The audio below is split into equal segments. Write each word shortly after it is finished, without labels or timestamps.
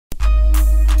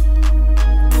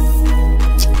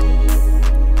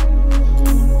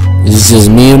It's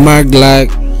just me and my Glock.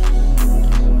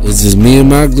 It's just me and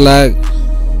my Glock.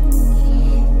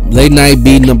 Late night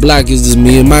beating the block. It's just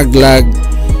me and my Glock.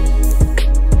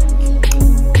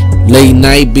 Late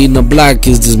night beating the block.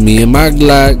 It's just me and my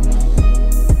Glock.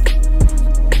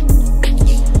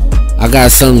 I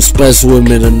got something special with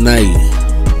me tonight.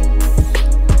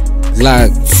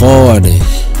 Glock 40,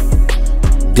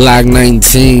 Glock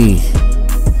 19,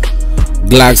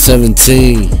 Glock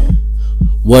 17.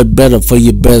 What better for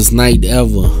your best night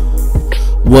ever?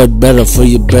 What better for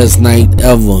your best night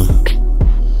ever?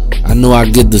 I know I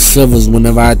get the shivers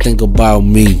whenever I think about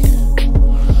me.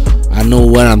 I know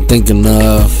what I'm thinking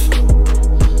of.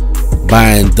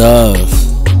 Buying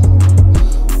doves,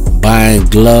 buying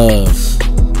gloves,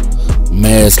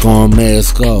 mask on,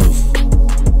 mask off.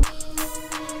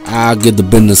 I'll get the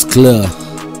business clear.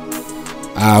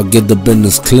 I'll get the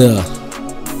business clear.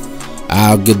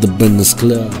 I'll get the business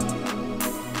clear.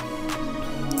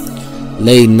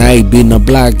 Late night beating the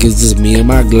block. It's just me and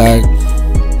my Glock.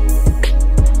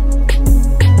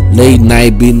 Late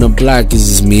night beating the block. It's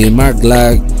just me and my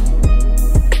Glock.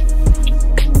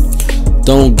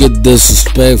 Don't get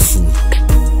disrespectful.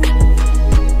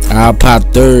 I'll pop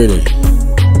 30.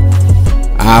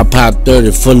 I'll pop 30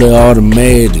 fully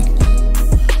automatic.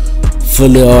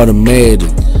 Fully automatic.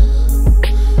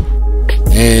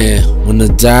 And when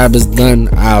the job is done,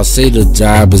 I'll say the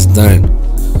job is done.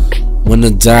 When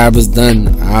the job is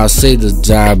done, I'll say the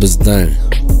job is done.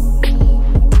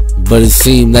 But it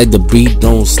seems like the beat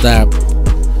don't stop.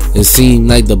 It seems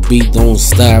like the beat don't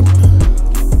stop.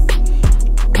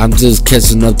 I'm just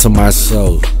catching up to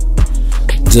myself.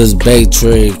 Just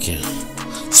backtracking.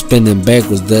 Spinning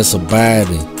backwards, that's a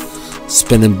body.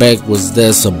 Spinning backwards,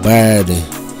 that's a body.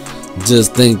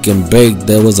 Just thinking back,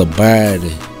 there was a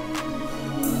body.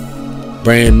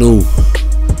 Brand new,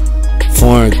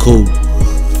 foreign coupe.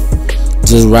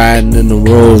 Just riding in the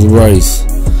Rolls Royce.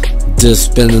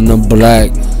 Just spinning the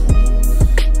black.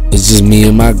 It's just me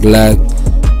and my Glock.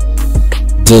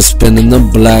 Just spinning the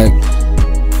black.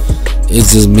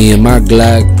 It's just me and my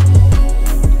Glock.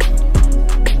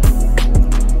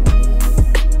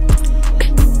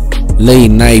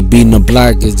 Late night beating the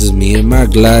block. It's just me and my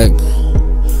Glock.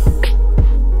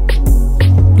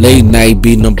 Late night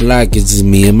beating the block. It's just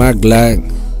me and my Glock.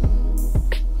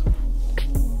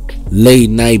 Late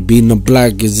night beating the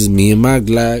block. It's just me and my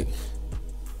Glock.